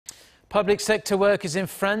Public sector workers in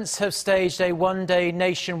France have staged a one-day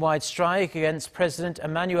nationwide strike against President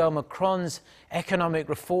Emmanuel Macron's economic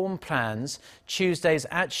reform plans. Tuesday's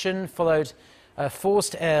action followed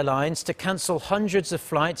forced airlines to cancel hundreds of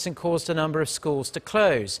flights and caused a number of schools to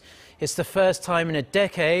close. It's the first time in a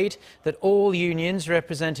decade that all unions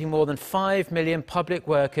representing more than 5 million public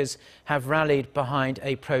workers have rallied behind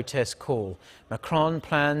a protest call. Macron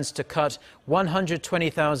plans to cut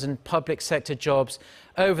 120,000 public sector jobs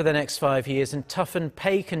over the next 5 years and toughen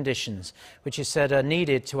pay conditions, which he said are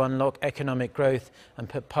needed to unlock economic growth and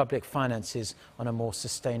put public finances on a more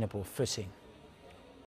sustainable footing.